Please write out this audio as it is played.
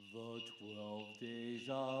12 days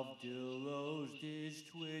of Dillo's Diz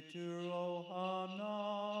Twitter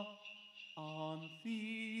Ohana on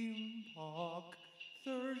Theme Park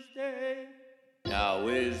Thursday. Now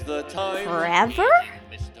is the time. Forever?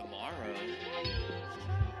 Miss Tomorrow.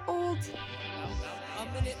 Old. A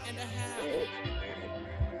minute and a half.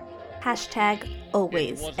 Hashtag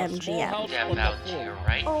always It was a small MGM. house Step on the out to floor. your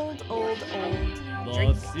right. Old. The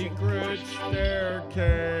Drink. secret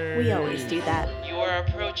staircase. We always do that. You are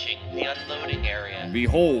approaching the unloading area.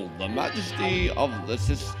 Behold the majesty of the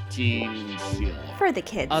Sistine Ceiling. For the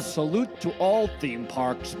kids. A salute to all theme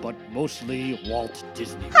parks, but mostly Walt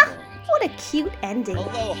Disney World. What a cute ending.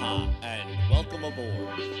 Aloha and welcome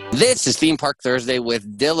aboard. This is Theme Park Thursday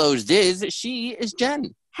with Dillo's Diz. She is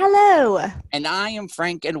Jen. Hello. And I am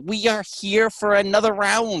Frank, and we are here for another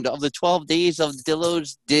round of the 12 days of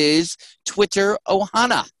Dillo's Diz Twitter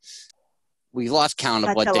Ohana. We lost count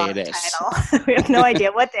of Such what a day long it is. title. We have no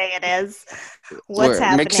idea what day it is. What's We're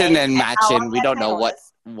happening? mixing and how matching. long We that don't know title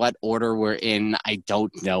what order we're in. I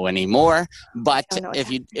don't know anymore. But Don't know what's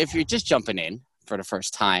if you're just jumping in for the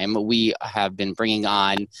first time, we have been bringing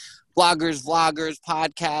on bloggers, vloggers,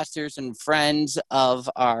 podcasters, and friends of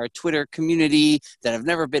our Twitter community that have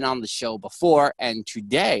never been on the show before. And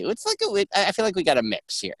today, I feel like we got a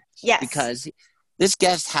mix here. Yes. Because this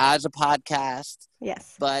guest has a podcast,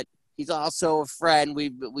 Yes. but he's also a friend.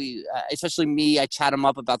 We especially me, I chat him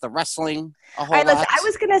up about the wrestling a whole All right, listen, lot. I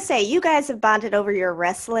was going to say, you guys have bonded over your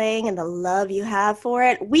wrestling and the love you have for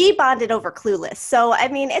it. We bonded over Clueless. So, I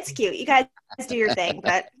mean, it's cute. You guys do your thing,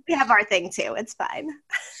 but we have our thing too. It's fine.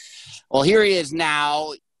 Well, here he is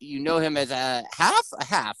now. You know him as a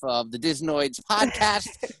half of the Disnoid's podcast.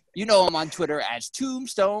 You know him on Twitter as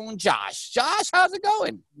Tombstone Josh. Josh, how's it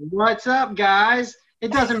going? What's up, guys?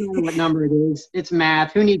 It doesn't matter what number it is. It's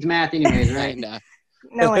math. Who needs math anyways, right?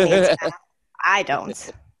 No one needs that. I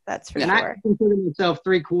don't. That's for And I sure. consider myself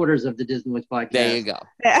 3/4 of the Disney podcast. There you go.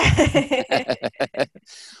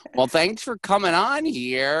 Well, thanks for coming on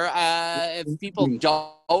here. If people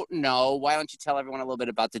don't know, why don't you tell everyone a little bit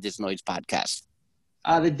about the Disnoid's podcast?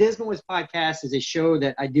 The Disney podcast is a show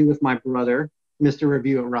that I do with my brother, Mr.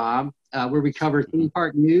 Review It Rob, where we cover theme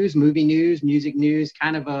park news, movie news, music news,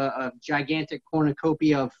 kind of a gigantic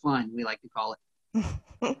cornucopia of fun, we like to call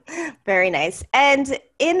it. Very nice. And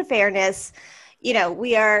in fairness, you know,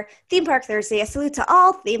 we are Theme Park Thursday. A salute to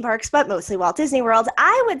all theme parks, but mostly Walt Disney World.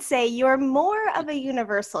 I would say you're more of a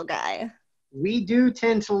Universal guy. We do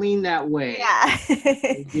tend to lean that way. Yeah,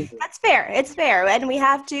 that's fair. It's fair. And we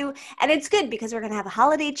have to, and it's good because we're going to have a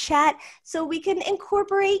holiday chat so we can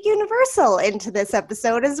incorporate Universal into this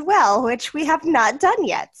episode as well, which we have not done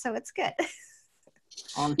yet. So it's good.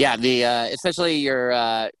 Yeah, especially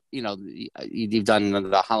your, you've done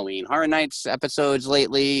the Halloween Horror Nights episodes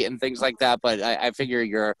lately and things like that. But I figure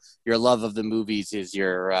your love of the movies is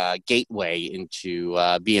your gateway into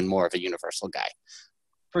being more of a Universal guy.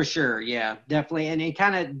 For sure, yeah, definitely. And it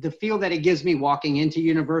kind of, the feel that it gives me walking into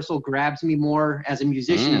Universal grabs me more as a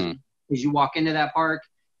musician as you walk into that park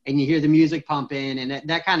and you hear the music pump in, and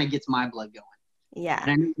that kind of gets my blood going. Yeah.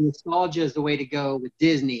 And I know nostalgia is the way to go with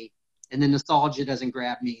Disney, and the nostalgia doesn't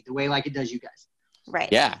grab me the way like it does you guys. Right.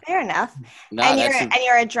 Yeah. Fair enough. No, and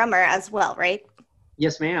you're a drummer as well, right?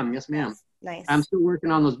 Yes, ma'am. Yes, ma'am. Nice. I'm still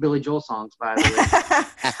working on those Billy Joel songs, by the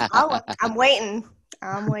way. I'm waiting.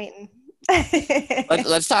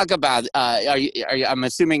 Let's talk about. Are you? I'm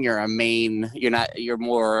assuming you're You're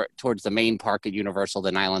more towards the main park at Universal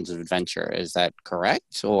than Islands of Adventure. Is that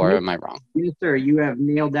correct, or am I wrong? Yes, sir. You have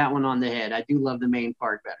nailed that one on the head. I do love the main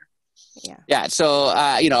park better. Yeah. So,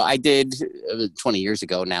 I did 20 years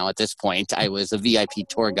ago now at this point, I was a VIP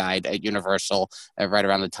tour guide at Universal right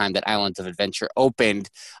around the time that Islands of Adventure opened.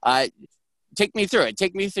 Take me through it.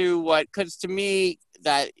 Take me through because to me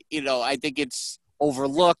that, I think it's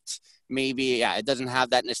overlooked. Maybe, it doesn't have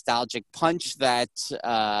that nostalgic punch that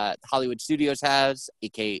Hollywood Studios has,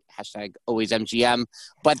 aka hashtag always MGM.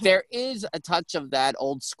 But there is a touch of that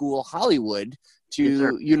old school Hollywood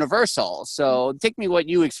to Universal. So take me what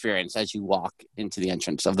you experience as you walk into the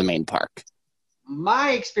entrance of the main park.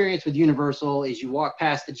 My experience with Universal is you walk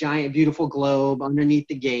past the giant, beautiful globe underneath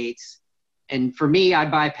the gates. And for me, I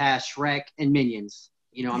bypass Shrek and Minions.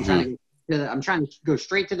 I'm trying to go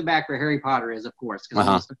straight to the back where Harry Potter is, of course, because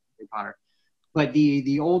I'm Harry Potter. But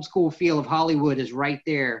the old school feel of Hollywood is right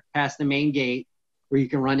there past the main gate where you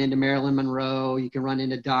can run into Marilyn Monroe. You can run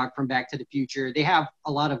into Doc from Back to the Future. They have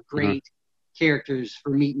a lot of great characters for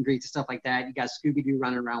meet and greets and stuff like that. You got Scooby-Doo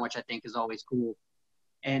running around, which I think is always cool.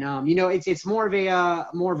 And it's more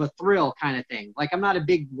of a thrill kind of thing. Like, I'm not a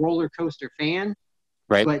big roller coaster fan,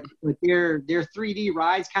 right? But their 3D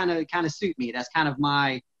rides kind of suit me. That's kind of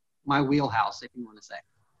my my wheelhouse, if you want to say.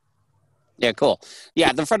 Yeah, cool.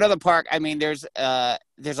 Yeah, the front of the park. I mean, there's a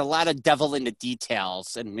lot of devil in the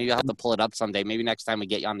details, and maybe I'll have to pull it up someday. Maybe next time we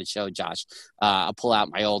get you on the show, Josh, I'll pull out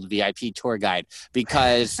my old VIP tour guide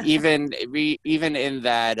because even in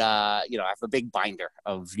that, I have a big binder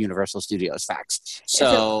of Universal Studios facts.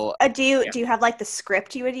 So, do you have like the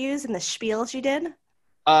script you would use and the spiels you did?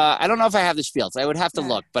 I don't know if I have the spiels. I would have to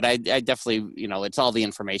look, but I definitely, it's all the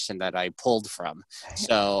information that I pulled from.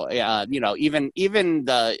 So, even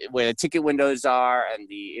where the ticket windows are and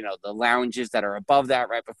the lounges that are above that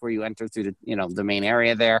right before you enter through the main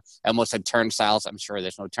area there. I almost had turnstiles. I'm sure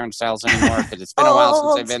there's no turnstiles anymore because it's been a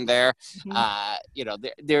while since I've been there.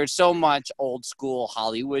 There's so much old school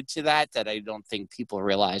Hollywood to that I don't think people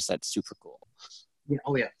realize that's super cool. Yeah.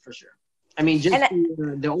 Oh yeah, for sure. I mean, just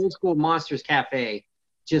the old school Monsters Cafe.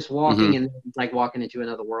 Just walking and like walking into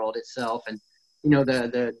another world itself, and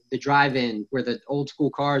the drive-in where the old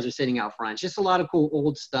school cars are sitting out front. It's just a lot of cool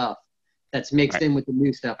old stuff that's mixed in with the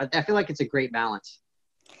new stuff. I feel like it's a great balance.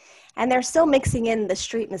 And they're still mixing in the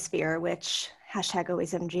streetmosphere, which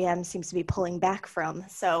 #AlwaysMGM seems to be pulling back from.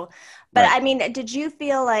 So, but I mean, did you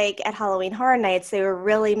feel like at Halloween Horror Nights they were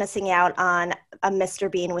really missing out on a Mr.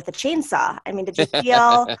 Bean with a chainsaw? I mean, did you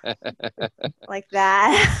feel like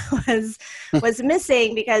that was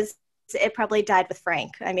missing because it probably died with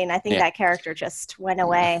Frank? I mean, I think that character just went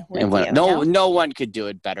away with you. No one could do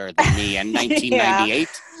it better than me in 1998.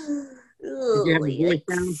 Did you have the voice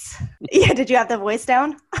down? Yeah, did you have the voice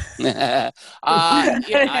down?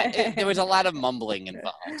 There was a lot of mumbling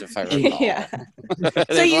involved, if I recall. Yeah.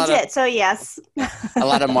 So you did. So yes. A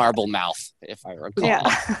lot of marble mouth, if I recall. Yeah.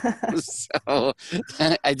 So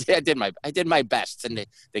I did my best, and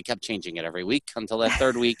they kept changing it every week until that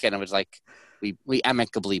third week, and it was like we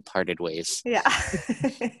amicably parted ways. Yeah.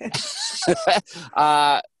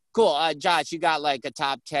 Cool. Josh, you got like a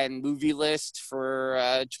top 10 movie list for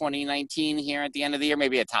 2019 here at the end of the year?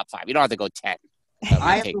 Maybe a top 5. You don't have to go 10.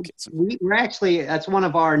 We're actually, that's one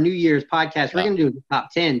of our New Year's podcasts. We're going to do a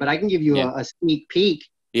top 10, but I can give you a sneak peek.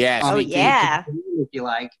 Yeah. If you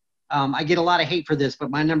like. I get a lot of hate for this,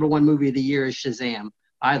 but my number one movie of the year is Shazam.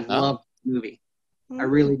 I love the movie. I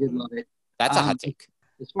really did love it. That's a hot take.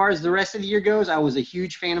 As far as the rest of the year goes, I was a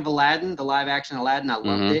huge fan of Aladdin, the live action Aladdin. I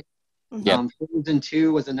loved it. Frozen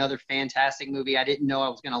 2 was another fantastic movie I didn't know I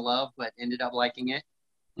was going to love, but ended up liking it.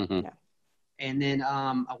 And then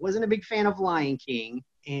I wasn't a big fan of Lion King.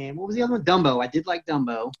 And what was the other one? Dumbo. I did like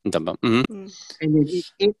Dumbo. And then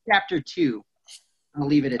it Chapter 2. I'll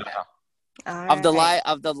leave it at that. Of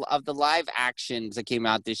the live actions that came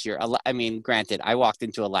out this year, I mean, granted, I walked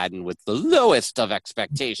into Aladdin with the lowest of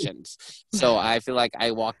expectations. So I feel like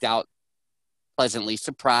I walked out pleasantly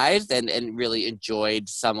surprised and really enjoyed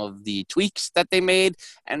some of the tweaks that they made.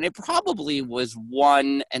 And it probably was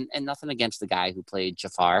one, and nothing against the guy who played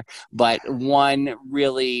Jafar, but one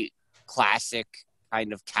really classic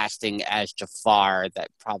kind of casting as Jafar that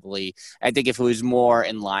probably, I think if it was more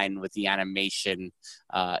in line with the animation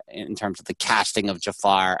in terms of the casting of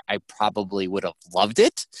Jafar, I probably would have loved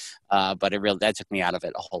it. But that took me out of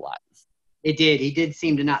it a whole lot. It did. He did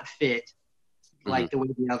seem to not fit like the way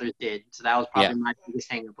the others did. So that was probably my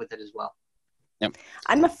biggest hang up with it as well. Yep.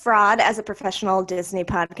 I'm a fraud as a professional Disney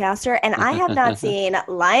podcaster, and I have not seen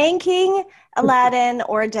Lion King, Aladdin,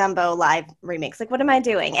 or Dumbo live remakes. Like, what am I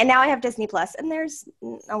doing? And now I have Disney Plus, and they're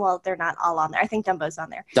not all on there. I think Dumbo's on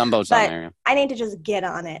there. Dumbo's on there. I need to just get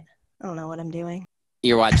on it. I don't know what I'm doing.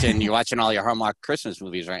 You're watching all your Hallmark Christmas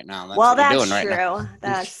movies right now. That's true.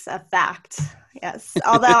 That's a fact. Yes.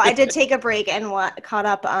 Although I did take a break and caught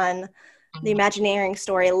up on the Imagineering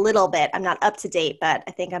story a little bit. I'm not up to date, but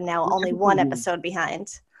I think I'm now only one episode behind.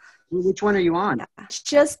 Which one are you on?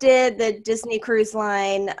 Just did the Disney Cruise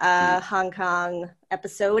Line Hong Kong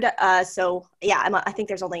episode. So yeah, I think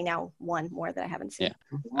there's only now one more that I haven't seen.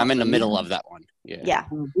 Yeah, I'm in the middle of that one. Yeah.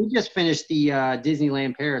 We just finished the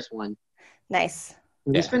Disneyland Paris one. Nice.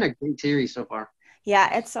 It's been a great series so far.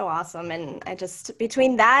 Yeah, it's so awesome. And I just,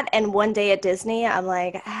 between that and One Day at Disney, I'm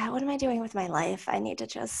like, what am I doing with my life? I need to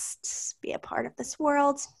just be a part of this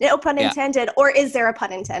world. No pun intended. Or is there a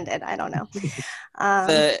pun intended? I don't know.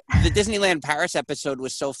 The Disneyland Paris episode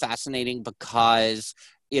was so fascinating because,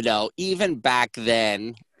 even back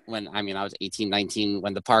then, when, I was 18, 19,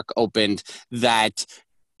 when the park opened, that,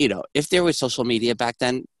 if there was social media back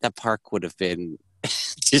then, that park would have been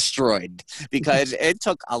destroyed because it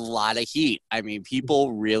took a lot of heat. I mean,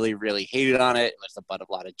 people really, really hated on it. It was the butt of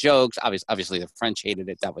a lot of jokes. Obviously, the French hated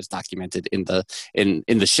it. That was documented in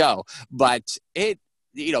the show. But it,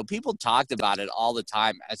 people talked about it all the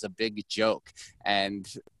time as a big joke. And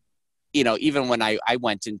even when I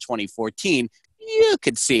went in 2014, you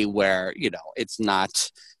could see where, it's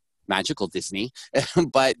not magical Disney,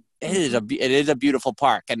 but it is a beautiful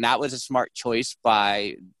park, and that was a smart choice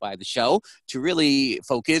by the show to really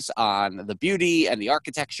focus on the beauty and the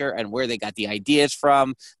architecture and where they got the ideas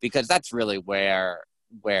from, because that's really where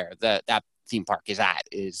that theme park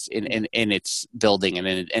is in its building and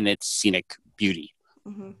in its scenic beauty.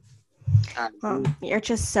 Mm-hmm. Well, you're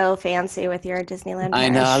just so fancy with your Disneyland. I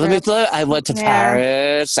know. I went to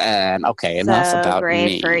Paris, and enough about great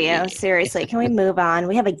me. For you. Seriously, can we move on?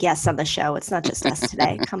 We have a guest on the show. It's not just us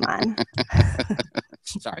today. Come on.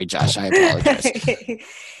 Sorry, Josh. I apologize.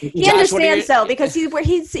 He understands though, because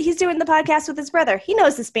he's doing the podcast with his brother. He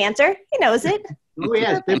knows the banter. He knows it. Oh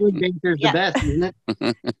yeah, sibling banter is the best, isn't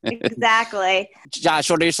it? Exactly. Josh,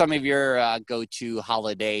 what are some of your go-to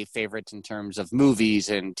holiday favorites in terms of movies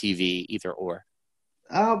and TV, either or?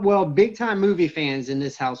 Well, big time movie fans in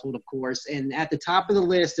this household, of course. And at the top of the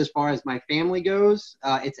list, as far as my family goes,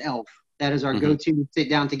 it's Elf. That is our go-to. Sit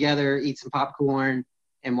down together, eat some popcorn,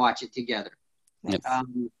 and watch it together. Yep.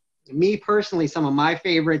 Me personally, some of my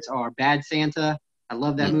favorites are Bad Santa. I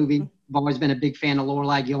love that movie. I've always been a big fan of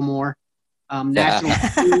Lorelai Gilmore. National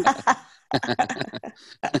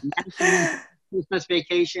Christmas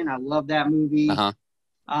Vacation. I love that movie.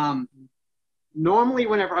 Normally,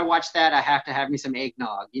 whenever I watch that, I have to have me some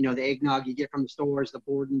eggnog. You know, the eggnog you get from the stores, the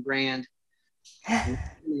Borden brand.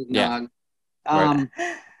 Eggnog. Right.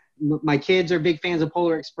 My kids are big fans of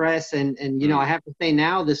Polar Express, and I have to say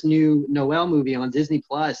now, this new Noel movie on Disney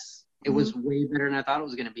Plus, it was way better than I thought it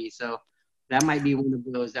was going to be. So that might be one of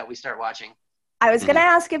those that we start watching. I was going to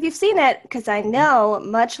ask if you've seen it, because I know,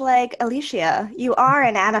 much like Alicia, you are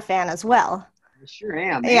an Anna fan as well. I sure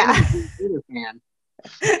am. Yeah. Anna's a fan.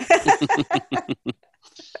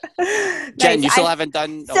 Jen, Nice. you still haven't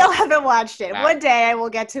done? Still haven't watched it. Right. One day I will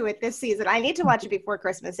get to it this season. I need to watch it before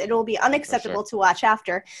Christmas. It will be unacceptable to watch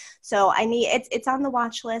after. So it's on the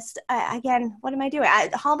watch list. Again, what am I doing?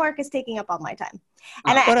 Hallmark is taking up all my time,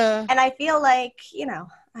 and I feel like I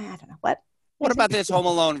don't know what. What about this Home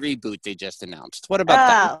Alone reboot they just announced? What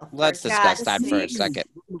about that? Let's discuss that for a second.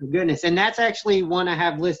 Oh my goodness, and that's actually one I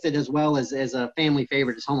have listed as well as a family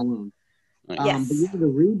favorite is Home Alone. Yes. But the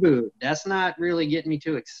reboot, that's not really getting me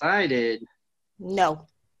too excited. No.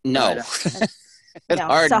 It's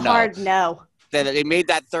a hard no. That they made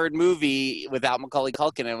that third movie without Macaulay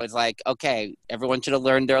Culkin, and it was like, okay, everyone should have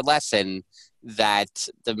learned their lesson that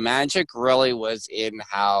the magic really was in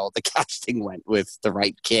how the casting went with the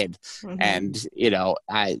right kid. And,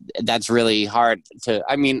 that's really hard to,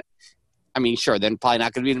 I mean, sure, then probably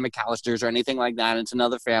not going to be the McAllisters or anything like that. It's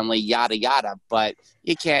another family, yada, yada, but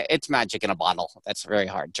you can't, it's magic in a bottle. That's very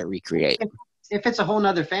hard to recreate. If it's a whole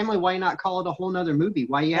nother family, why not call it a whole nother movie?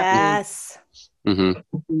 Why you have to?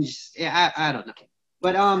 Yeah, I don't know.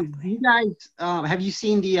 But you guys, have you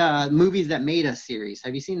seen the Movies That Made Us series?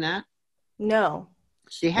 Have you seen that? No.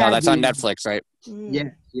 That's on Netflix, right? Yes,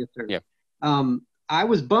 sir. Yeah. I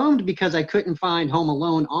was bummed because I couldn't find Home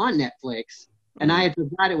Alone on Netflix. And I had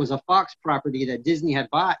forgot it was a Fox property that Disney had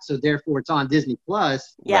bought, so therefore it's on Disney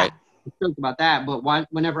Plus. Yeah. Right. I'm stoked about that. But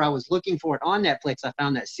whenever I was looking for it on Netflix, I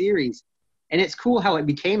found that series. And it's cool how it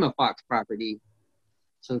became a Fox property.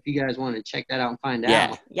 So if you guys want to check that out and find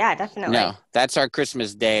out. Yeah, definitely. No, that's our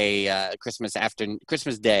Christmas Day, Christmas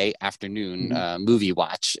Day afternoon movie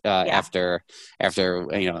watch after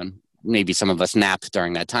maybe some of us nap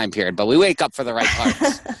during that time period, but we wake up for the right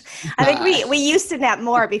parts. I think we used to nap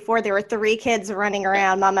more before there were 3 kids running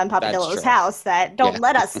around Mama and Papa Dillo's house that don't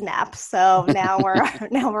let us nap. So now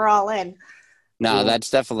we're all in. No, that's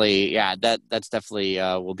definitely that's definitely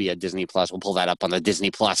will be a Disney Plus. We'll pull that up on the Disney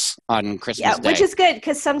Plus on Christmas Day. Which is good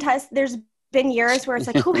because sometimes there's been years where it's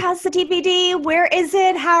like, who has the DVD? Where is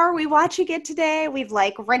it? How are we watching it today? We've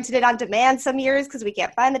rented it on demand some years because we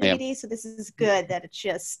can't find the DVD. So this is good that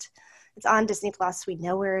it's on Disney Plus. We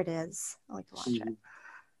know where it is. I like to watch it.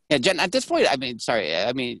 Yeah, Jen, at this point,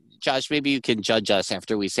 Josh, maybe you can judge us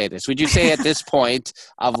after we say this. Would you say at this point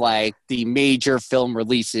of the major film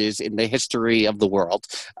releases in the history of the world,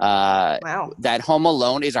 that Home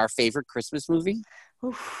Alone is our favorite Christmas movie?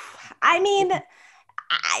 Oof.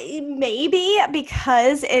 Maybe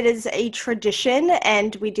because it is a tradition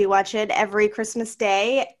and we do watch it every Christmas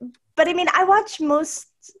Day. But I watch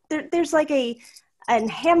there's a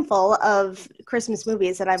handful of Christmas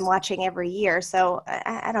movies that I'm watching every year. So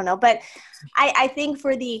I don't know. But I think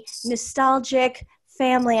for the nostalgic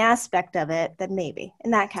family aspect of it, then maybe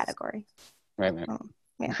in that category. Right.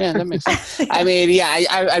 Yeah, that makes sense.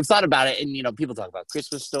 I've thought about it, and people talk about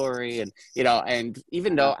Christmas Story, and and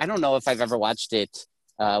even though I don't know if I've ever watched it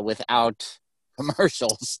without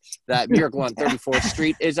commercials. That Miracle on 34th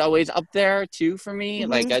Street is always up there too for me.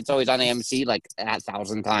 Mm-hmm. Like it's always on AMC like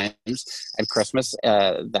 1,000 times at Christmas.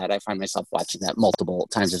 That I find myself watching that multiple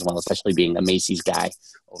times as well, especially being a Macy's guy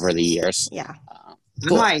over the years. Yeah.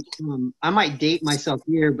 Cool. I might date myself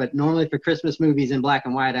here, but normally for Christmas movies in black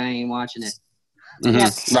and white, I ain't watching it. Mm-hmm.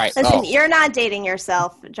 Yep. Right. Listen, you're not dating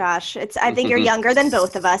yourself, Josh. I think you're younger than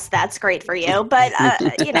both of us. That's great for you. But,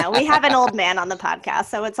 we have an old man on the podcast,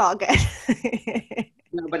 so it's all good.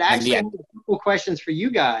 No, but actually, I have a couple questions for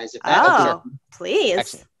you guys. If that's okay. Please.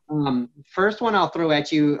 Excellent. First one I'll throw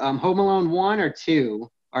at you. Home Alone 1 or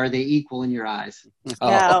 2? Are they equal in your eyes?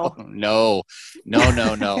 No.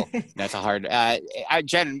 That's a hard.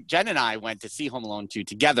 Jen and I went to see Home Alone 2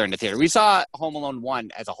 together in the theater. We saw Home Alone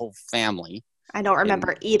 1 as a whole family. I don't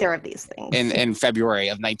remember either of these things. In February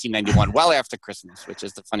of 1991, well after Christmas, which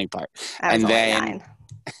is the funny part. I was only 9.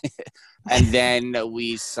 And then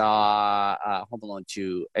we saw Home Alone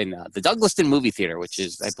 2 in the Douglaston movie theater, which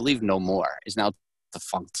is, I believe, no more, is now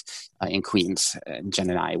defunct in Queens. And Jen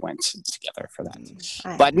and I went together for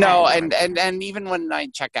that. But no, and even when I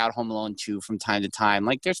check out Home Alone 2 from time to time,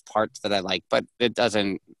 like there's parts that I like, but it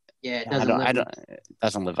doesn't. Yeah, it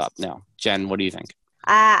doesn't live up. No, Jen, what do you think?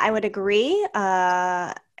 I would agree.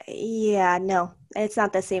 No, it's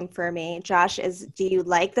not the same for me. Josh, do you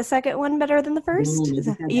like the second one better than the first?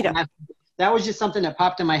 You don't. That was just something that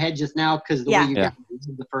popped in my head just now because the way you got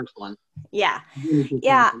the first one. Yeah.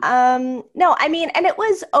 No, I mean, and it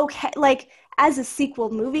was okay. Like, as a sequel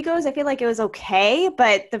movie goes, I feel like it was okay.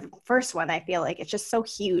 But the first one, I feel like it's just so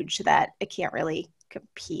huge that it can't really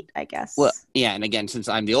compete, I guess. Well, yeah, and again, since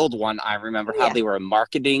I'm the old one, I remember how they were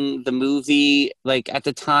marketing the movie like at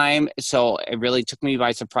the time, so it really took me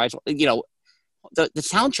by surprise. You know, the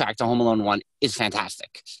soundtrack to Home Alone 1 is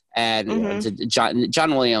fantastic, and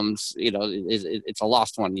John Williams, you know, it's a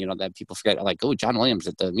lost one, you know, that people forget. Like, oh, John Williams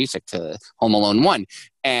did the music to Home Alone 1,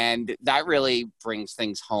 and that really brings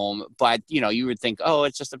things home. But you know, you would think, oh,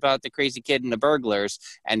 it's just about the crazy kid and the burglars,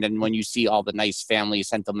 and then when you see all the nice family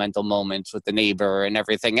sentimental moments with the neighbor and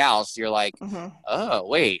everything else, you're like, oh,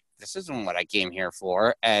 wait, this isn't what I came here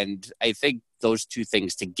for. And I think those two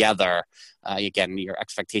things together, again, your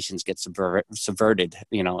expectations get subverted.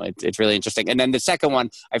 You know, it's really interesting. And then the second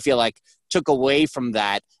one, I feel like, took away from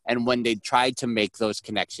that. And when they tried to make those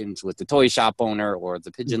connections with the toy shop owner or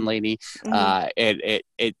the pigeon lady,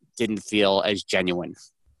 it didn't feel as genuine.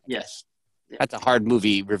 Yes. That's a hard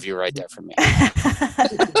movie review right there for me.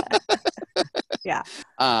 Yeah.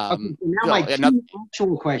 Okay, so now my two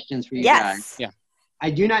actual questions for you guys. Yeah.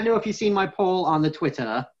 I do not know if you've seen my poll on the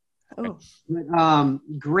Twitter. Oh. But,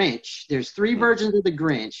 Grinch. There's 3 versions of the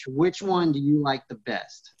Grinch. Which one do you like the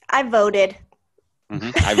best? I voted.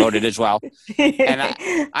 I voted as well.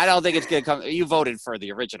 And I don't think it's going to come. You voted for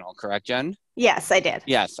the original, correct, Jen? Yes, I did.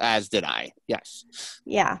 Yes, as did I. Yes.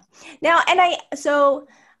 Yeah. Now, and I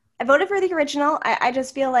voted for the original. I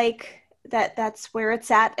just feel like that's where it's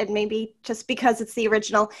at, and maybe just because it's the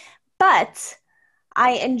original. But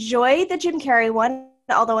I enjoy the Jim Carrey one.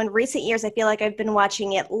 Although in recent years, I feel like I've been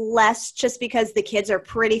watching it less just because the kids are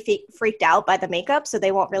pretty freaked out by the makeup, so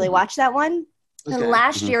they won't really watch that one. Okay. And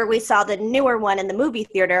last year, we saw the newer one in the movie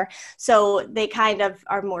theater, so they kind of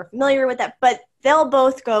are more familiar with that. But they'll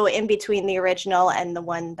both go in between the original and the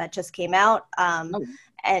one that just came out.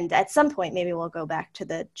 And at some point, maybe we'll go back to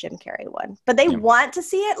the Jim Carrey one. But they want to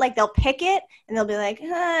see it. Like, they'll pick it, and they'll be like,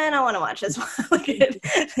 I don't want to watch this one.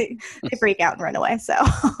 They freak out and run away. So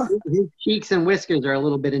his cheeks and whiskers are a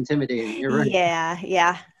little bit intimidating. You're right.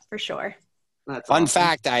 Yeah, for sure. That's Fun awesome.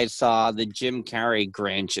 fact, I saw the Jim Carrey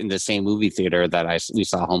Grinch in the same movie theater that we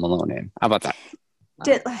saw Home Alone in. How about that?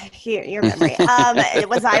 Your memory.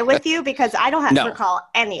 Was I with you? Because I don't recall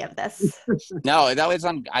any of this. No, that was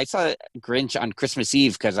I saw Grinch on Christmas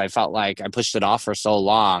Eve because I felt like I pushed it off for so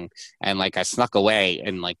long, and like I snuck away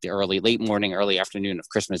in like the late morning, early afternoon of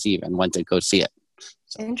Christmas Eve and went to go see it.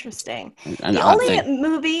 So, interesting. The only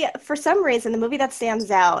movie, for some reason, the movie that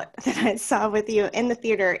stands out that I saw with you in the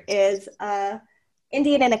theater is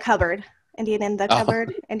Indian in a Cupboard. Indian in the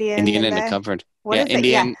Cupboard. Indian in the Cupboard. What is it?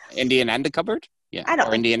 Indian and the Cupboard? Yeah. I don't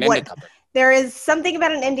know. Indian in the Cupboard. There is something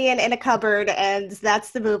about an Indian in a cupboard, and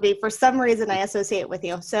that's the movie. For some reason, I associate with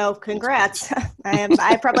you. So, congrats.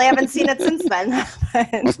 I probably haven't seen it since then.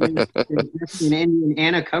 There's an Indian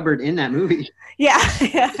and a cupboard in that movie. Yeah,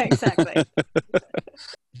 exactly.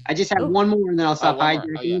 I just have one more, and then I'll stop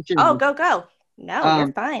hijacking. Go. No,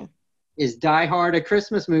 you're fine. Is Die Hard a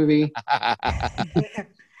Christmas movie?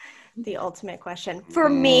 The ultimate question. For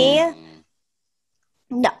me,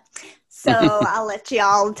 no. So I'll let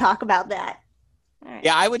y'all talk about that. Right.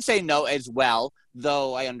 Yeah, I would say no as well.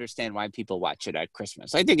 though I understand why people watch it at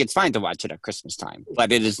Christmas. I think it's fine to watch it at Christmas time,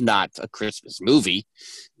 but it is not a Christmas movie.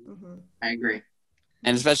 Mm-hmm. I agree.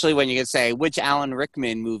 And especially when you can say, which Alan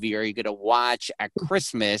Rickman movie are you going to watch at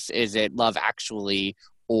Christmas? Is it Love Actually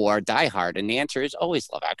or Die Hard? And the answer is always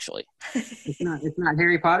Love Actually. It's not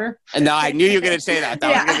Harry Potter? And no, I knew you were going to say that. That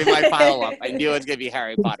Yeah. was going to be my follow-up. I knew it was going to be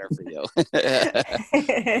Harry Potter for you.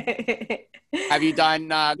 Have you done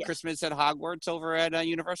Christmas at Hogwarts over at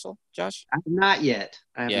Universal, Josh? Not yet.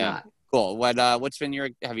 I have Yeah. not. Cool. What's been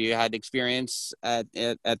have you had experience at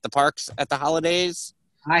the parks at the holidays?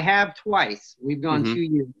 I have twice. We've gone Mhm. 2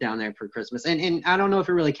 years down there for Christmas. And I don't know if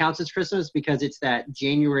it really counts as Christmas because it's that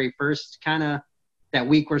January 1st kind of that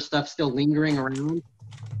week where stuff's still lingering around.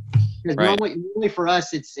 Because Right. normally for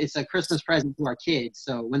us, it's a Christmas present to our kids.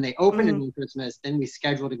 So when they open it on Christmas, then we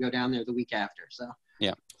schedule to go down there the week after. So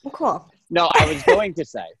Cool. No, I was going to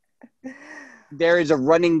say there is a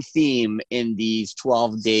running theme in these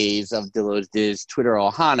 12 days of Diz Twitter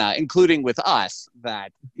Ohana, including with us,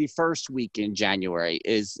 that the first week in January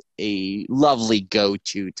is a lovely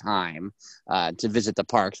go-to time to visit the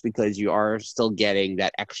parks because you are still getting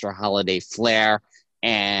that extra holiday flair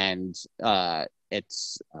and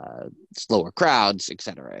it's slower crowds, et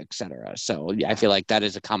cetera, et cetera. So yeah, I feel like that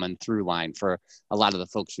is a common through line for a lot of the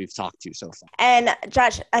folks we've talked to so far. And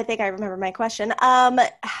Josh, I think I remember my question.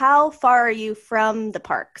 How far are you from the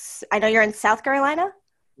parks? I know you're in South Carolina.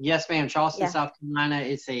 yes, ma'am. Charleston, Yeah. South Carolina.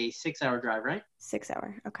 It's a 6-hour drive, right? 6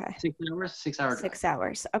 hour. Okay. 6 hours, 6-hour drive. 6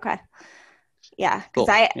 hours. Okay. Yeah, Cool.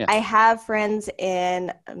 because Yeah. I have friends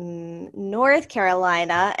in North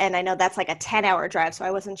Carolina, and I know that's like a 10-hour drive, so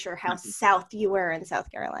I wasn't sure how south you were in South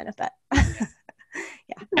Carolina, but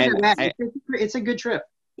And It's a good trip.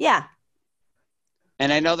 yeah.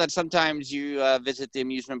 And I know that sometimes you visit the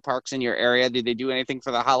amusement parks in your area. Do they do anything for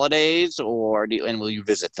the holidays, and will you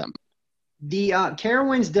visit them? The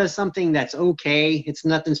Carowinds does something that's okay. It's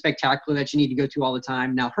nothing spectacular that you need to go to all the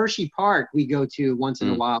time. Now, Hershey Park, we go to once in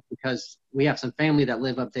a while because we have some family that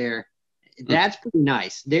live up there. That's pretty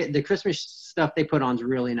nice. The Christmas stuff they put on is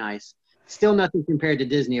really nice. Still nothing compared to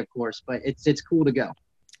Disney, of course, but it's cool to go.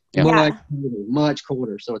 Yeah. Much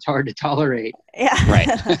colder, so it's hard to tolerate. Yeah.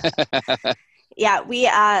 Right. Yeah, we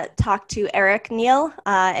talked to Eric Neal,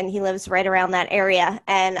 and he lives right around that area.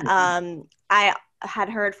 And I had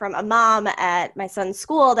heard from a mom at my son's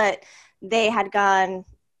school that they had gone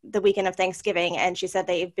the weekend of Thanksgiving, and she said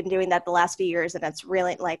they've been doing that the last few years, and it's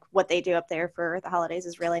really like what they do up there for the holidays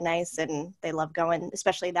is really nice, and they love going,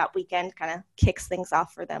 especially that weekend kind of kicks things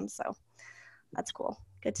off for them. So that's cool.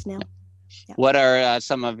 Good to know. Yeah. What are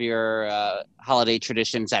some of your holiday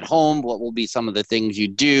traditions at home? What will be some of the things you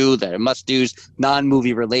do that are must-dos,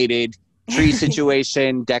 non-movie related, tree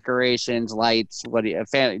situation, decorations, lights,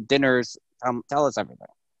 dinners? Tell us everything.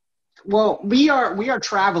 Well, we are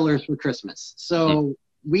travelers for Christmas, so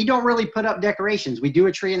we don't really put up decorations. We do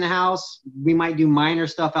a tree in the house. We might do minor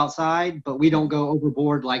stuff outside, but we don't go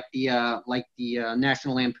overboard like the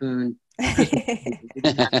National Lampoon.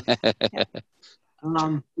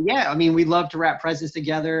 Yeah, I mean, we love to wrap presents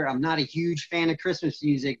together. I'm not a huge fan of Christmas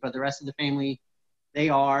music, but the rest of the family, they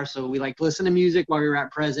are. So we like to listen to music while we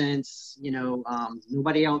wrap presents. You know,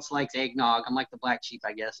 nobody else likes eggnog. I'm like the black sheep,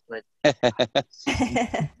 I guess. But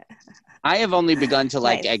I have only begun to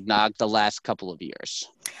like Nice. eggnog the last couple of years.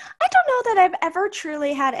 I don't know that I've ever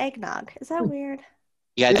truly had eggnog. Is that weird?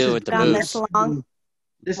 You gotta do it with the Gone booze. this long.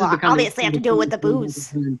 this Well, is becoming obviously I have to do it with the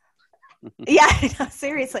booze. Yeah, no,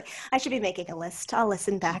 seriously. I should be making a list. I'll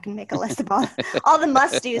listen back and make a list of all the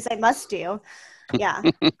must-dos I must do. Yeah.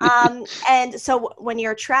 And so when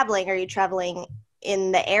you're traveling, are you traveling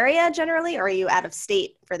in the area generally, or are you out of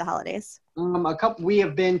state for the holidays? We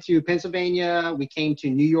have been to Pennsylvania. We came to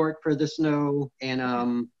New York for the snow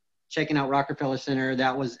and checking out Rockefeller Center.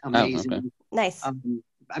 That was amazing. okay. Nice.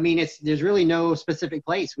 I mean, there's really no specific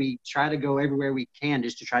place. We try to go everywhere we can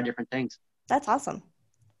just to try different things. That's awesome.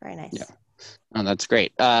 Very nice. Yeah. Oh, that's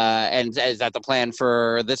great. And is that the plan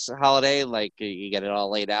for this holiday? Like you get it all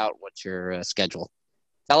laid out? What's your schedule?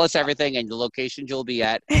 Tell us everything and the locations you'll be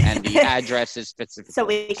at and the addresses specifically. So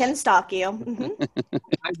we can stalk you. Mhm.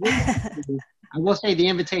 I will say the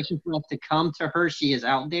invitation for us to come to Hershey is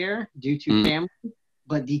out there due to family,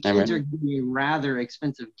 but the kids are getting a rather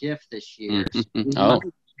expensive gift this year. So we might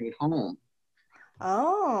stay home.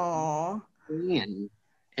 Oh.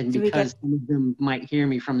 And Do we because some of them might hear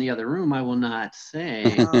me from the other room, I will not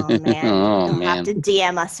say. Oh, man. Oh, You'll man. have to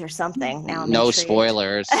DM us or something. Now I'm No intrigued.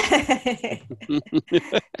 spoilers.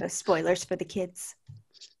 No spoilers for the kids.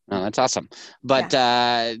 Oh, that's awesome. But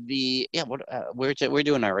we're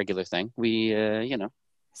doing our regular thing. We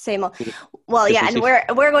Same old. Well, yeah, and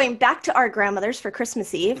we're going back to our grandmother's for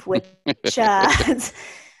Christmas Eve, which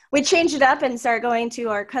we changed it up and started going to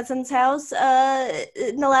our cousin's house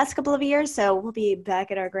in the last couple of years. So we'll be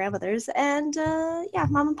back at our grandmother's and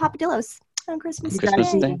Mom and Papa Dillo's on Christmas Day.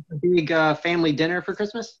 A big family dinner for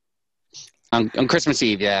Christmas? On Christmas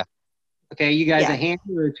Eve, yeah. Okay, you guys a ham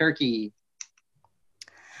or a turkey?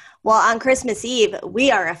 Well, on Christmas Eve,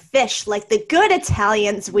 we are a fish. Like the good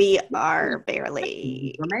Italians, we are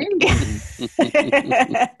barely.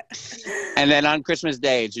 And then on Christmas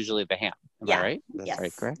Day, it's usually the ham. Am I right? That's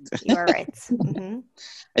right, correct? You are right. Mm-hmm.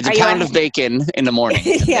 It's a pound of bacon in the morning.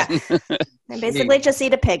 Yeah. I basically just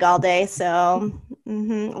eat a pig all day. So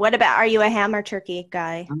what about, are you a ham or turkey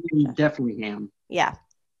guy? I'm definitely ham. Yeah.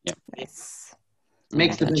 Yep. Nice.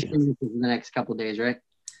 Makes the best in the next couple of days, right?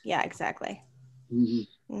 Yeah, exactly.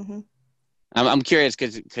 Mm-hmm. Mm-hmm. I'm curious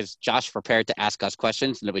because Josh prepared to ask us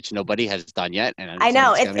questions, which nobody has done yet. And I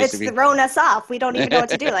know it's thrown us off. We don't even know what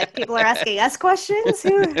to do. Like people are asking us questions.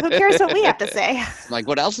 Who cares what we have to say? I'm like,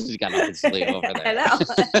 what else has he got up his sleeve over there? I know.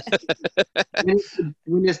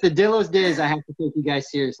 When it's the Dillo's Diz, I have to take you guys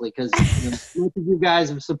seriously because most of you guys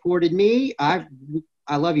have supported me. I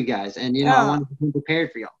love you guys, and I want to be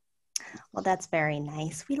prepared for y'all. Well, that's very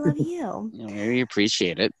nice. We love you. We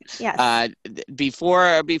appreciate it. Yes.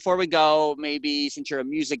 Before we go, maybe since you're a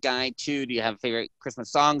music guy too, do you have favorite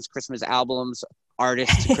Christmas songs, Christmas albums,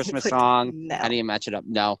 artists, Christmas song? No. How do you match it up?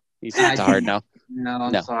 No. You said it's hard no. No,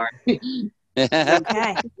 I'm sorry.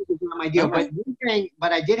 Okay. Not my deal. But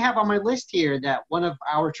I did have on my list here that one of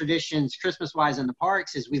our traditions, Christmas-wise in the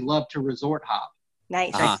parks, is we love to resort hop.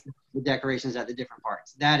 Nice. The decorations at the different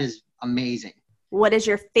parks. That is amazing. What is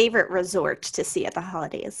your favorite resort to see at the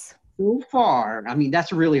holidays? So far, I mean,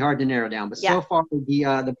 that's really hard to narrow down, but so far,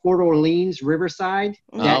 the Port Orleans Riverside,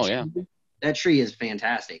 that tree is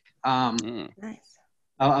fantastic. Nice.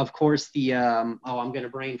 Of course, I'm going to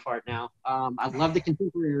brain fart now. I love the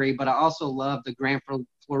Contemporary, but I also love the Grand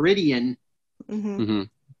Floridian, of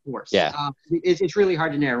course. Yeah. It's really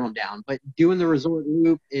hard to narrow them down, but doing the resort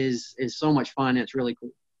loop is so much fun. It's really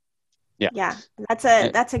cool. Yeah, that's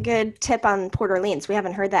a good tip on Port Orleans. We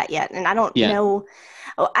haven't heard that yet, and I don't know.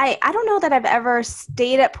 I don't know that I've ever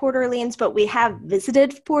stayed at Port Orleans, but we have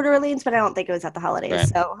visited Port Orleans, but I don't think it was at the holidays. Right.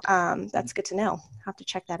 So that's good to know. I'll have to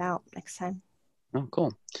check that out next time. Oh,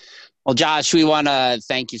 cool. Well, Josh, we want to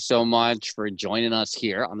thank you so much for joining us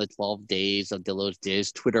here on the 12 Days of Dillo's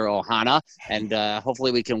Diz Twitter Ohana, and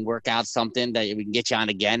hopefully we can work out something that we can get you on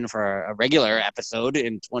again for a regular episode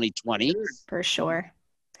in 2020. For sure.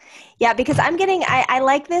 Yeah, because I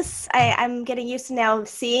like this. I'm getting used to now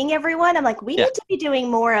seeing everyone. I'm like, we need to be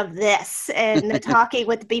doing more of this and talking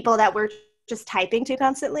with people that we're just typing to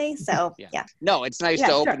constantly. So, yeah. No, it's nice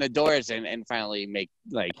to open the doors and finally make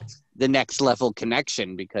like the next level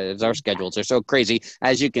connection because our schedules are so crazy,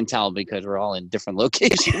 as you can tell, because we're all in different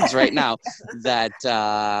locations right now, that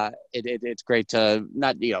it's great to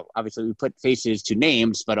not, obviously we put faces to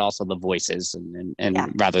names, but also the voices and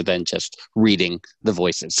rather than just reading the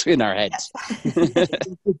voices in our heads.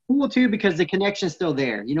 It's cool too, because the connection's still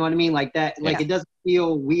there. You know what I mean? Like that, like it doesn't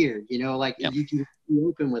feel weird, like you can be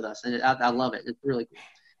open with us, and I love it. It's really cool.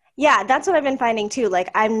 Yeah, that's what I've been finding too. Like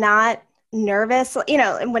I'm not nervous,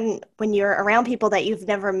 and when you're around people that you've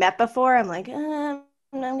never met before, I'm like, I'm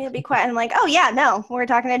gonna be quiet. I'm like, oh yeah, no, we're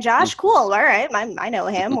talking to Josh. Cool, all right, I know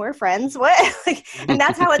him. We're friends. What? And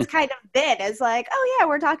that's how it's kind of been. It's like, oh yeah,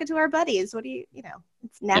 we're talking to our buddies. What do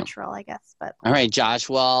it's natural, I guess. But all right, Josh.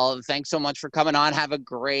 Well, thanks so much for coming on. Have a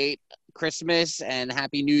great Christmas and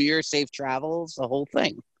Happy New Year. Safe travels. The whole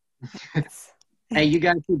thing. Hey, you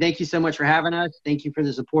guys, thank you so much for having us. Thank you for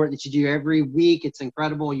the support that you do every week. It's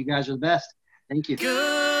incredible. You guys are the best. Thank you.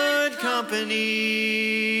 Good company.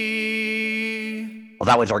 Well,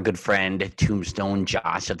 that was our good friend, Tombstone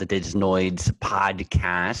Josh of the Disnoids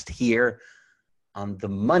podcast here on the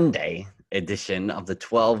Monday edition of the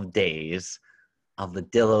 12 Days of the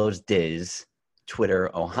Dillo's Diz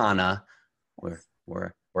Twitter Ohana. We're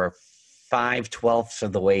 5/12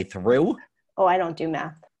 of the way through. Oh, I don't do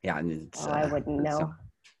math. Yeah, and I wouldn't know.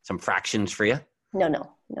 Some fractions for you?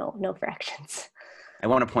 No fractions. I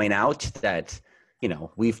want to point out that,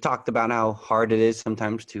 we've talked about how hard it is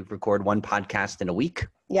sometimes to record one podcast in a week.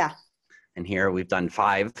 Yeah. And here we've done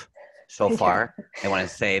 5 so far. I want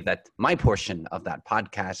to say that my portion of that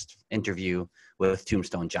podcast interview with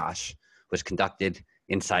Tombstone Josh was conducted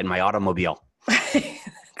inside my automobile.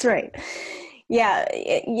 That's right. Yeah,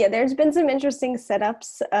 there's been some interesting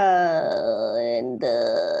setups, and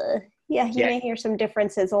you may hear some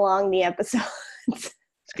differences along the episodes.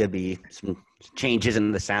 It's going to be some changes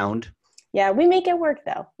in the sound. Yeah, we make it work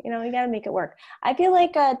though. You know, we gotta make it work. I feel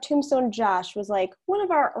like Tombstone Josh was like one of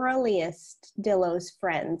our earliest Dillo's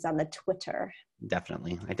friends on the Twitter.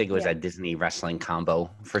 Definitely. I think it was Yeah. a Disney wrestling combo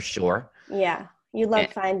for sure. Yeah, you love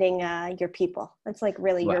And- finding your people. That's like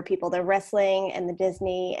really Well- your people. The wrestling and the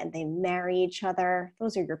Disney, and they marry each other.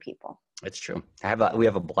 Those are your people. It's true. We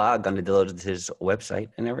have a blog on the Dillo's website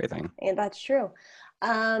and everything. And that's true.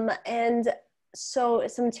 And so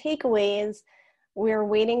some takeaways. We're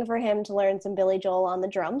waiting for him to learn some Billy Joel on the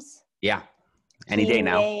drums. Yeah. Any day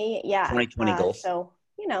now. 2020 goals. So,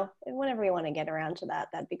 you know, whenever you want to get around to that,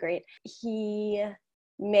 that'd be great. He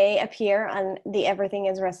may appear on the Everything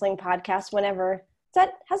is Wrestling podcast whenever.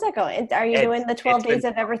 How's that going? Are you doing the 12 days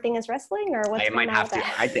of Everything is Wrestling, or what's I going might on have with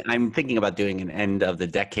to. that? I'm thinking about doing an end of the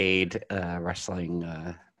decade wrestling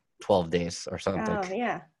 12 days or something. Oh,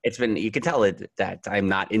 yeah. It's been, you can tell it that I'm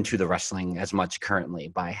not into the wrestling as much currently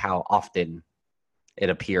by how often it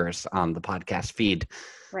appears on the podcast feed.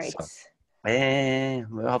 Right.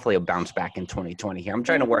 Well, hopefully it'll bounce back in 2020 here. I'm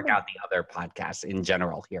trying to work out the other podcasts in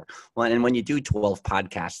general here. Well, and when you do 12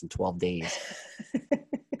 podcasts in 12 days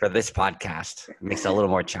for this podcast, it makes it a little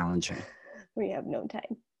more challenging. We have no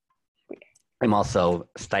time. I'm also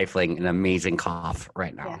stifling an amazing cough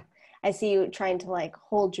right now. Yeah. I see you trying to like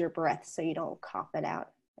hold your breath so you don't cough it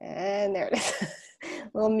out. And there it is.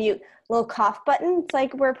 little cough button. It's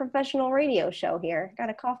like we're a professional radio show here. Got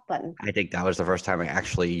a cough button. I think that was the first time I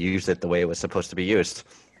actually used it the way it was supposed to be used.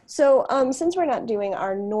 So since we're not doing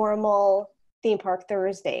our normal theme park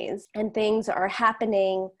Thursdays and things are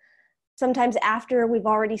happening sometimes after we've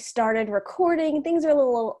already started recording, things are a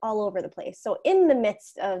little all over the place. So in the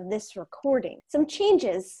midst of this recording, some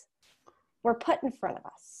changes were put in front of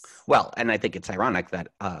us. Well, and I think it's ironic that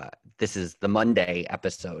this is the Monday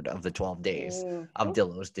episode of the 12 days of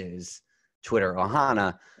Dillo's Diz Twitter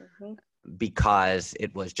Ohana, because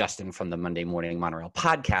it was Justin from the Monday Morning Monorail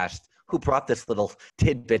podcast who brought this little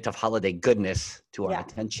tidbit of holiday goodness to our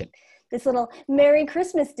attention. This little Merry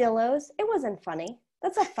Christmas, Dillos. It wasn't funny.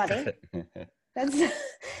 That's not funny. That's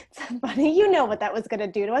funny. You know what that was going to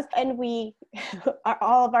do to us. And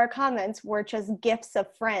all of our comments were just gifs of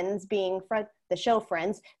friends being the show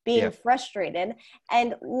Friends being frustrated.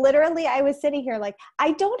 And literally I was sitting here like,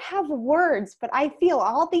 I don't have words, but I feel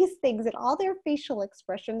all these things, and all their facial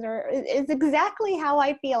expressions is exactly how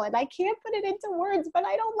I feel. And I can't put it into words, but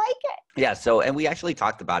I don't like it. Yeah. So, and we actually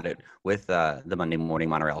talked about it with the Monday Morning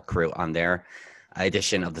Monorail crew on their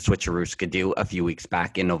edition of the Switcheroo Skidoo a few weeks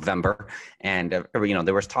back in November. And,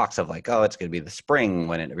 there was talks of like, oh, it's going to be the spring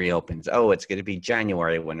when it reopens. Oh, it's going to be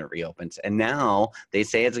January when it reopens. And now they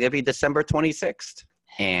say it's going to be December 26th.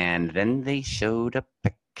 And then they showed a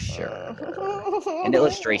picture, an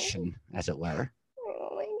illustration, as it were. Oh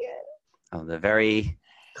my God. Of the very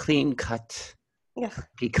clean cut,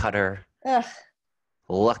 cookie cutter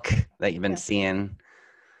look that you've been seeing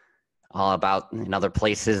all about in other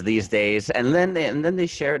places these days. And then they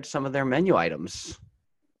shared some of their menu items.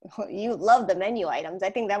 You love the menu items. I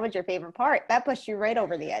think that was your favorite part. That pushed you right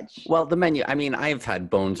over the edge. Well, the menu, I mean, I've had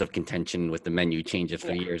bones of contention with the menu changes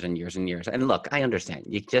for years and years and years. And look, I understand.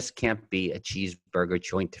 You just can't be a cheeseburger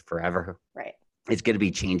joint forever. Right. It's going to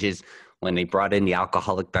be changes when they brought in the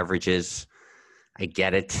alcoholic beverages. I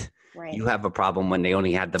get it. Right. You have a problem when they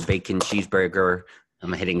only had the bacon cheeseburger.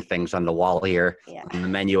 I'm hitting things on the wall here on the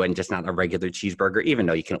menu, and just not a regular cheeseburger, even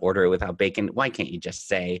though you can order it without bacon. Why can't you just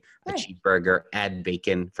say a cheeseburger, add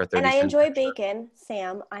bacon for 30 cents? And I enjoy bacon,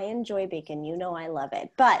 Sam. I enjoy bacon. You know I love it.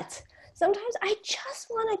 But sometimes I just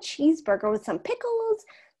want a cheeseburger with some pickles,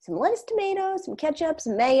 some lettuce, tomatoes, some ketchup,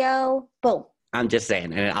 some mayo. Boom. I'm just saying,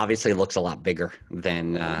 and it obviously looks a lot bigger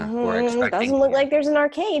than we're expecting. Doesn't look like there's an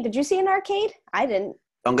arcade. Did you see an arcade? I didn't.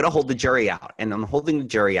 I'm going to hold the jury out, and I'm holding the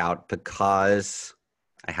jury out because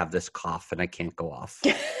I have this cough and I can't go off.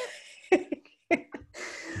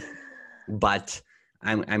 But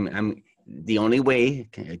I'm the only way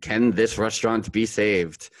can this restaurant be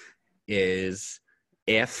saved is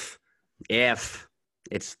if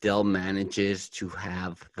it still manages to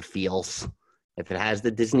have the feels. If it has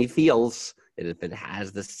the Disney feels, if it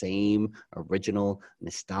has the same original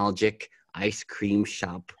nostalgic ice cream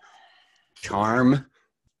shop charm,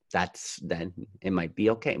 then it might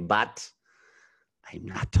be okay. But I'm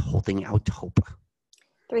not holding out hope.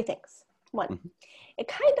 3 things. 1, it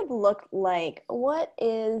kind of looked like, what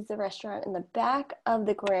is the restaurant in the back of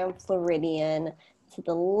the Grand Floridian to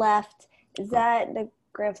the left? Is that the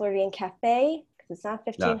Grand Floridian Cafe? Because it's not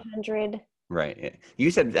 1500. Right.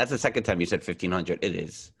 You said, that's the second time you said 1500. It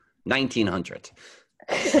is 1900.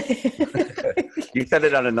 You said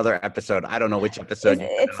it on another episode. I don't know which episode.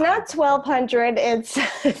 It's not 1200. It's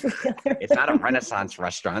It's not a Renaissance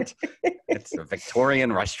restaurant. It's a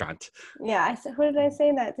Victorian restaurant. Yeah, I said. Who did I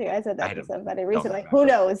say that to? I said that to somebody recently. remember. Who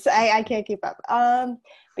knows? I can't keep up.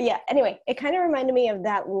 But yeah. Anyway, it kind of reminded me of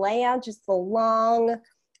that layout, just the long,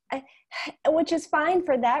 which is fine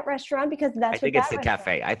for that restaurant because that's. I think it's the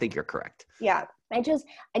cafe. I think you're correct. Yeah, I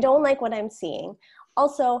don't like what I'm seeing.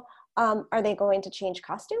 Also, are they going to change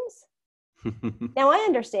costumes? Now I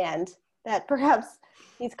understand that perhaps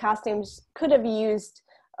these costumes could have used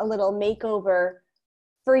a little makeover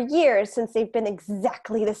for years since they've been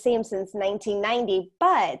exactly the same since 1990,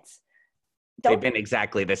 but they've been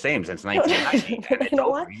exactly the same since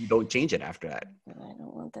 1990. You don't change it after that. I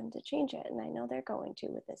don't want them to change it, and I know they're going to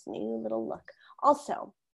with this new little look.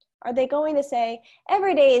 Also, are they going to say,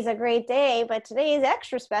 every day is a great day, but today is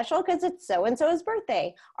extra special because it's so-and-so's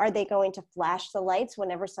birthday? Are they going to flash the lights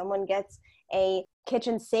whenever someone gets a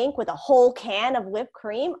kitchen sink with a whole can of whipped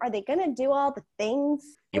cream? Are they going to do all the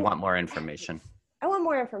things? You want more information. I want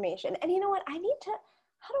more information. And you know what? How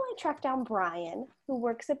do I track down Brian, who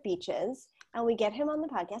works at Beaches, and we get him on the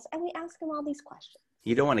podcast, and we ask him all these questions?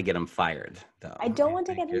 You don't want to get him fired, though. I don't want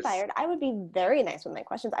to get him fired. I would be very nice with my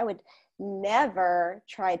questions. I would never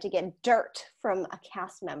try to get dirt from a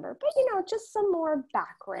cast member, but just some more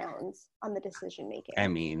backgrounds on the decision making. I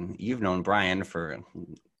mean, you've known Brian for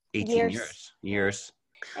 18 years.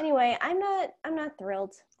 Anyway, I'm not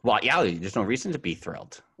thrilled. Well, yeah, there's no reason to be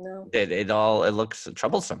thrilled. No. It looks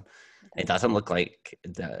troublesome. It doesn't look like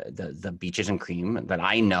the Beaches and Cream that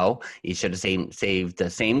I know. You should have saved the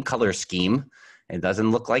same color scheme. It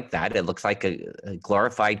doesn't look like that. It looks like a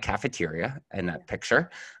glorified cafeteria in that picture.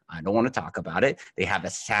 I don't want to talk about it. They have a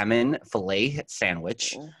salmon fillet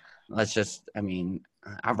sandwich.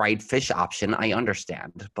 A right fish option, I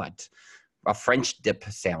understand, but a French dip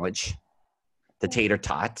sandwich, the tater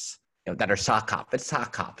tots, that are sock hop. It's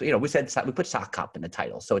sock hop. We put sock hop in the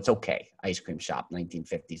title, so it's okay. Ice cream shop,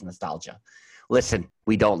 1950s nostalgia. Listen,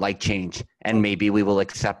 we don't like change, and maybe we will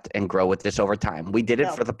accept and grow with this over time. We did it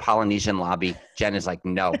for the Polynesian lobby. Jen is like,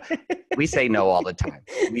 no. We say no all the time.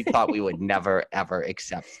 We thought we would never, ever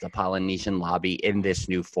accept the Polynesian lobby in this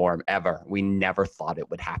new form, ever. We never thought it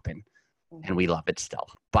would happen, and we love it still.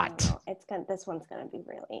 But this one's going to be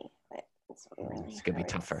really it's going to be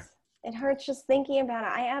tougher. It hurts just thinking about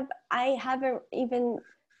it. I haven't even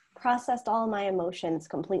processed all my emotions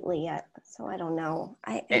completely yet, so I don't know.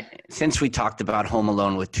 Since we talked about Home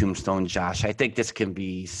Alone with Tombstone, Josh, I think this can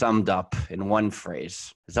be summed up in one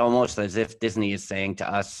phrase. It's almost as if Disney is saying to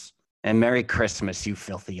us, "And Merry Christmas, you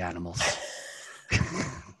filthy animals."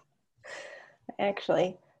 I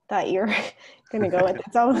actually thought you were going to go with it.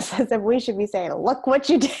 It's almost as if we should be saying, "Look what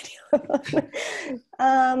you did."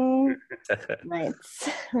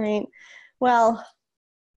 Right. Well,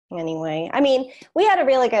 anyway, we had a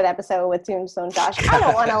really good episode with Tombstone, Josh. I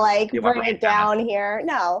don't want to bring it down here.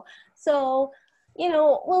 No. So,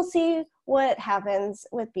 we'll see what happens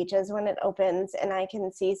with Beaches when it opens, and I can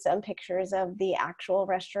see some pictures of the actual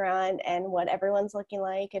restaurant and what everyone's looking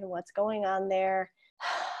like and what's going on there.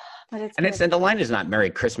 And the line is not "Merry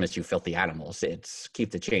Christmas, you filthy animals." It's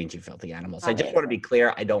 "Keep the change, you filthy animals." I just want to be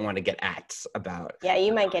clear. I don't want to get ats about. Yeah,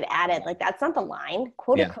 you might get added. That's not the line.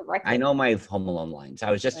 Quote it correctly. I know my Home Alone lines. I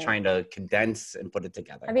was just trying to condense and put it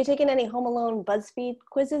together. Have you taken any Home Alone BuzzFeed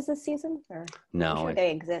quizzes this season? Or no. I'm sure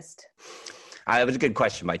they exist. It was a good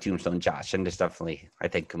question by Tombstone Josh, and there's definitely, I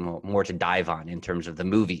think, more to dive on in terms of the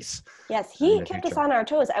movies. Yes, he kept us on our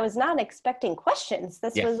toes. I was not expecting questions.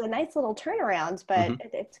 This was a nice little turnaround, but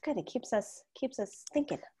it's good. It keeps us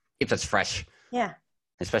thinking. Keeps us fresh. Yeah.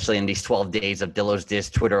 Especially in these 12 days of Dillo's Diz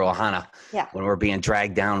Twitter Ohana. Yeah. When we're being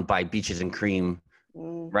dragged down by Beaches and Cream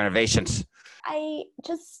renovations.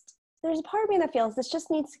 There's a part of me that feels this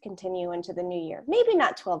just needs to continue into the new year. Maybe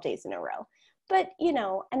not 12 days in a row. But,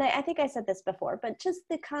 and I think I said this before, but just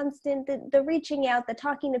the constant, the reaching out, the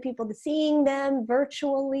talking to people, the seeing them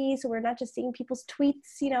virtually, so we're not just seeing people's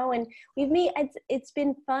tweets, and it's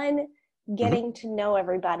been fun getting to know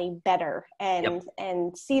everybody better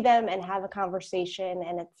and see them and have a conversation,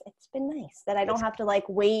 and it's been nice that I don't have to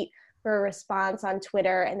wait for a response on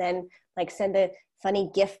Twitter and then send a funny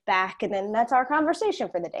GIF back, and then that's our conversation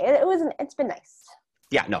for the day. It's been nice.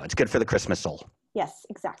 Yeah, no, it's good for the Christmas soul. Yes,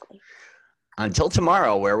 exactly. Until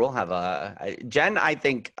tomorrow, where we'll have Jen, I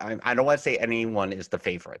think, I don't want to say anyone is the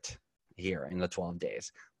favorite here in the 12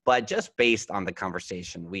 days, but just based on the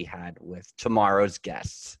conversation we had with tomorrow's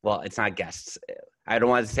guests. Well, it's not guests. I don't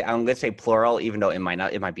want to say, I'm going to say plural, even though it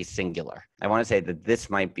might be singular. I want to say that this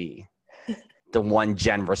might be the one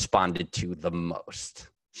Jen responded to the most.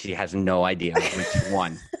 She has no idea which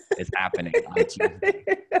one is happening on Tuesday.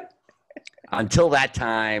 Until that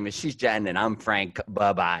time, she's Jen and I'm Frank.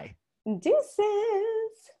 Bye-bye. Deuces.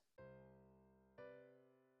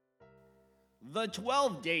 The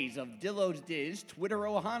 12 Days of Dillo's Diz Twitter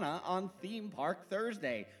Ohana on Theme Park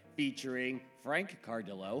Thursday, featuring Frank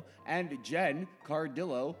Cardillo and Jen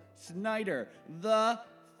Cardillo Snyder. The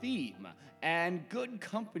theme and Good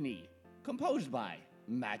Company, composed by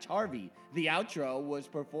Matt Harvey. The outro was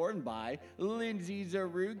performed by Lindsay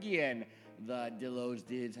Zarugian. The Dillo's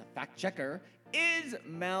Diz fact checker is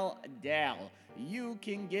Mel Dell. You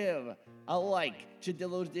can give a like to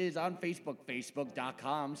Dillo's Diz on Facebook,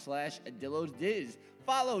 facebook.com/Dillo's Diz.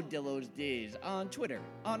 Follow Dillo's Diz on Twitter,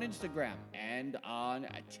 on Instagram, and on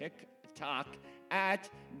TikTok at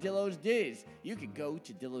Dillo's Diz. You can go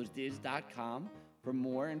to dillosdiz.com for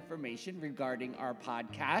more information regarding our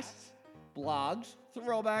podcasts, blogs,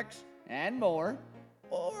 throwbacks, and more.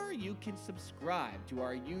 Or you can subscribe to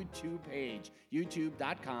our YouTube page,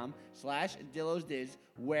 youtube.com/DillosDiz,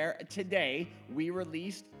 where today we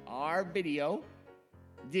released our video,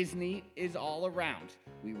 Disney is All Around.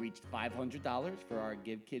 We reached $500 for our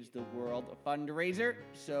Give Kids the World fundraiser,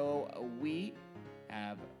 so we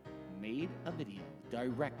have made a video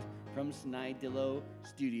direct from Snidillo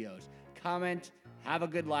Studios. Comment, have a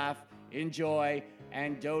good laugh, enjoy,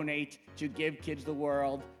 and donate to Give Kids the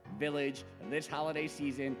World Village this holiday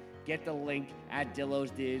season. Get the link at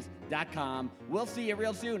dillosdiz.com. We'll see you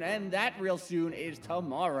real soon, and that real soon is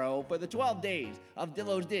tomorrow for the 12 Days of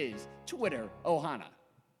Dillo's Diz Twitter Ohana.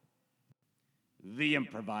 The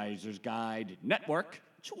Improviser's Guide Network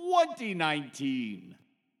 2019.